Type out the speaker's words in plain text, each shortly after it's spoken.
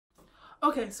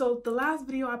Okay, so the last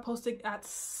video I posted got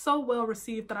so well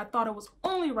received that I thought it was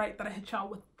only right that I hit y'all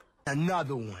with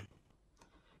another one.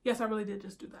 Yes, I really did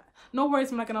just do that. No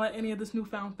worries, I'm not gonna let any of this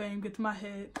newfound fame get to my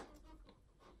head.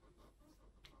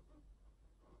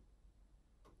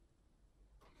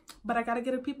 But I gotta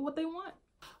give people what they want.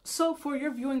 So for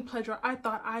your viewing pleasure, I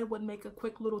thought I would make a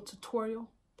quick little tutorial,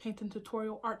 painting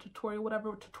tutorial, art tutorial,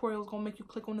 whatever tutorial is gonna make you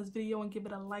click on this video and give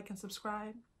it a like and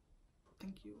subscribe.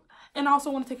 Thank you. And I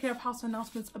also want to take care of house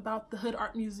announcements about the Hood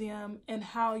Art Museum and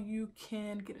how you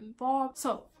can get involved.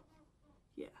 So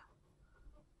yeah,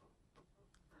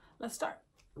 let's start.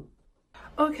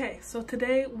 Okay, so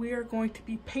today we are going to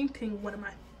be painting one of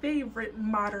my favorite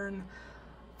modern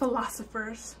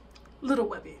philosophers, Lil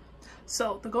Webbie.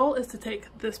 So the goal is to take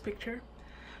this picture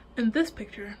and this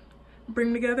picture,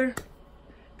 bring together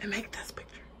and make this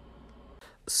picture.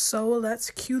 So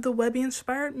let's cue the Webbie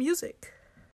inspired music.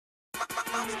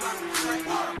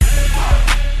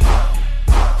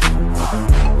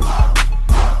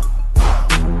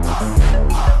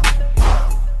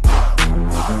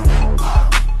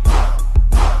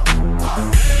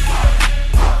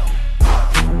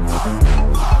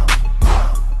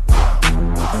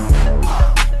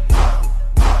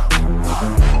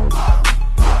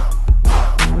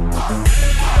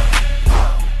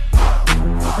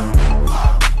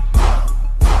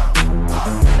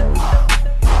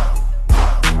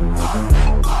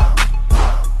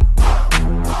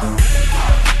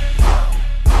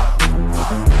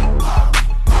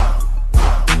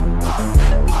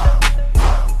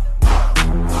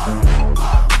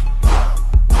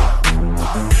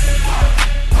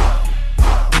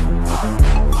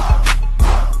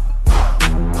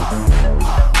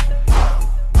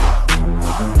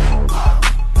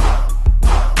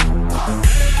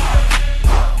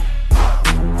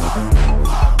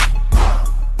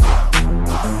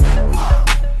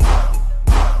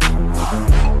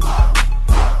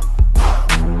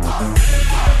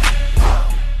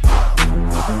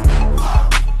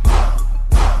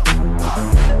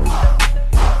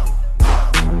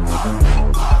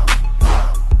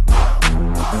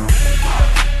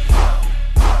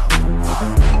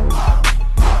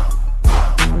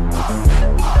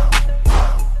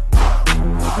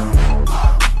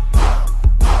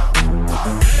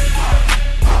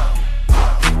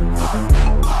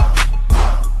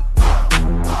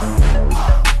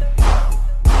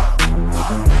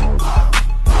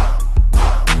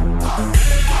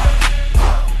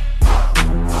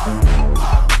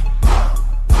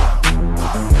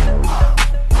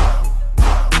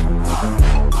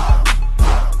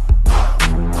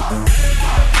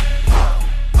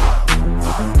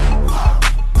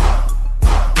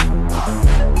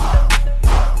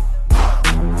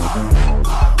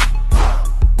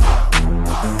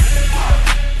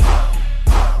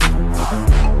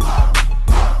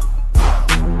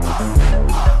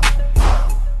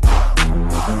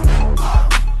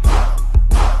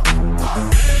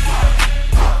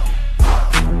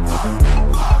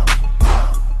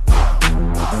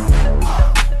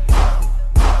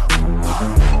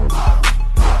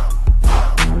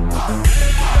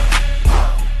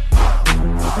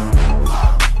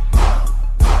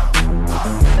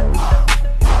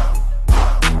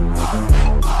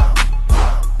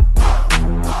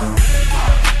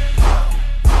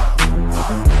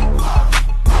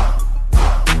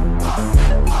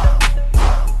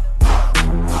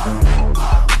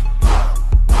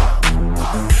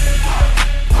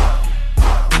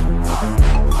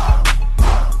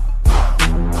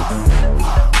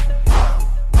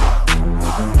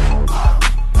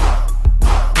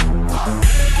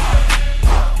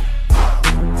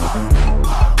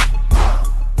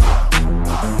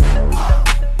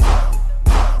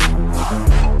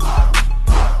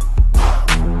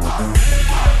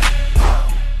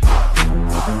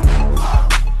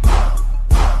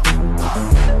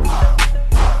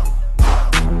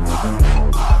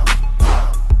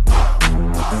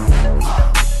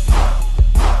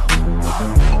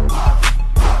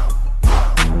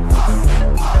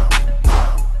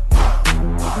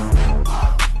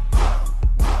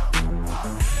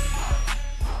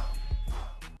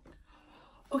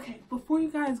 Before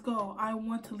you guys go, I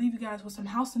want to leave you guys with some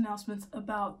house announcements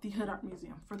about the Hood Art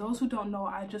Museum. For those who don't know,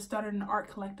 I just started an art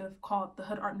collective called the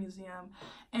Hood Art Museum,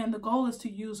 and the goal is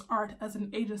to use art as an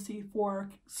agency for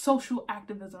social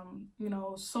activism,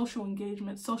 social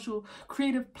engagement, social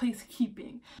creative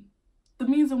placekeeping. The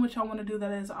means in which I want to do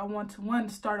that is I want to, one,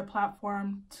 start a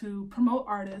platform to promote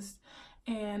artists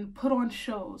and put on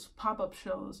shows, pop-up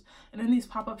shows. And in these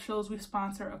pop-up shows, we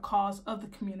sponsor a cause of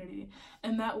the community.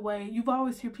 And that way, you've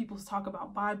always heard people talk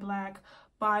about buy Black,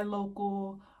 buy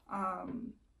local,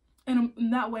 And in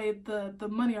that way, the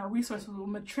money, our resources will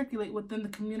matriculate within the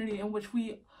community in which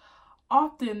we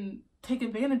often take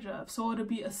advantage of. So it'll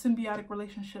be a symbiotic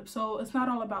relationship. So it's not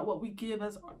all about what we get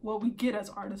as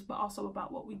artists, but also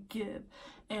about what we give.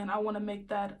 And I want to make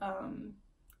that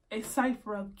a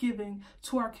cipher of giving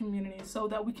to our community so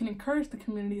that we can encourage the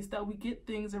communities that we get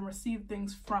things and receive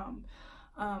things from.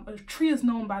 A tree is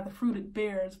known by the fruit it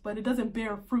bears, but it doesn't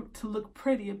bear fruit to look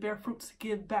pretty. It bears fruit to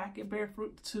give back. It bears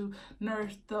fruit to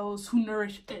nourish those who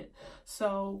nourish it.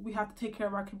 So we have to take care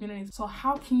of our communities. So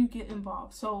how can you get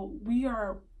involved? So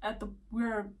we're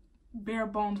bare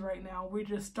bones right now. We're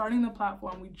just starting the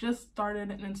platform. We just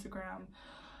started an Instagram.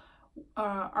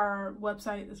 Our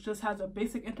website just has a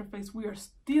basic interface. We are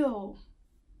still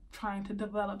trying to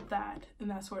develop that and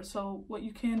that sort. So what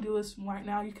you can do is right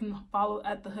now you can follow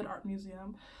at the Hood Art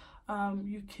Museum.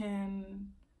 You can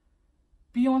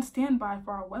be on standby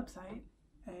for our website,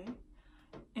 okay?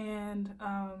 And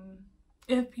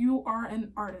if you are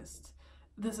an artist,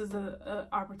 this is a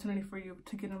opportunity for you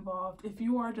to get involved. If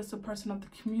you are just a person of the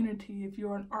community, if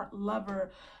you're an art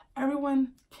lover,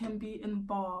 everyone can be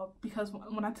involved, because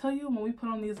when I tell you, when we put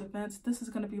on these events, this is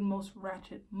going to be the most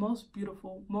ratchet, most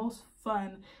beautiful, most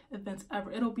fun events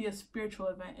ever. It'll be a spiritual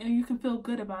event, and you can feel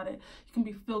good about it. You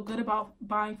can feel good about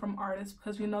buying from artists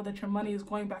because you know that your money is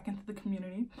going back into the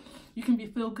community. You can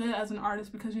feel good as an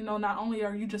artist because you know not only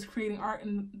are you just creating art,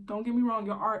 and don't get me wrong,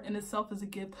 your art in itself is a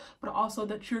gift, but also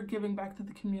that you're giving back to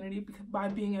the community by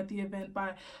being at the event,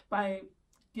 by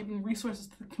giving resources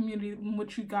to the community in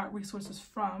which you got resources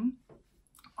from,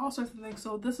 all sorts of things.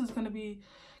 So this is going to be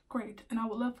great, and I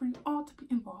would love for you all to be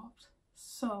involved.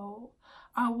 So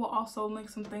I will also link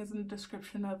some things in the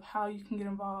description of how you can get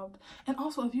involved. And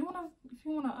also, if you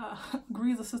wanna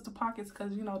grease the sister pockets,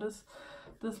 because you know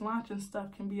this launch and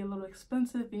stuff can be a little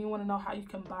expensive, and you want to know how you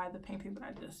can buy the painting that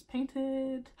I just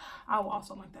painted, I will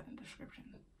also link that in the description.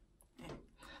 Yeah.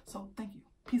 So thank you.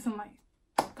 Peace and light.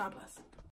 God bless.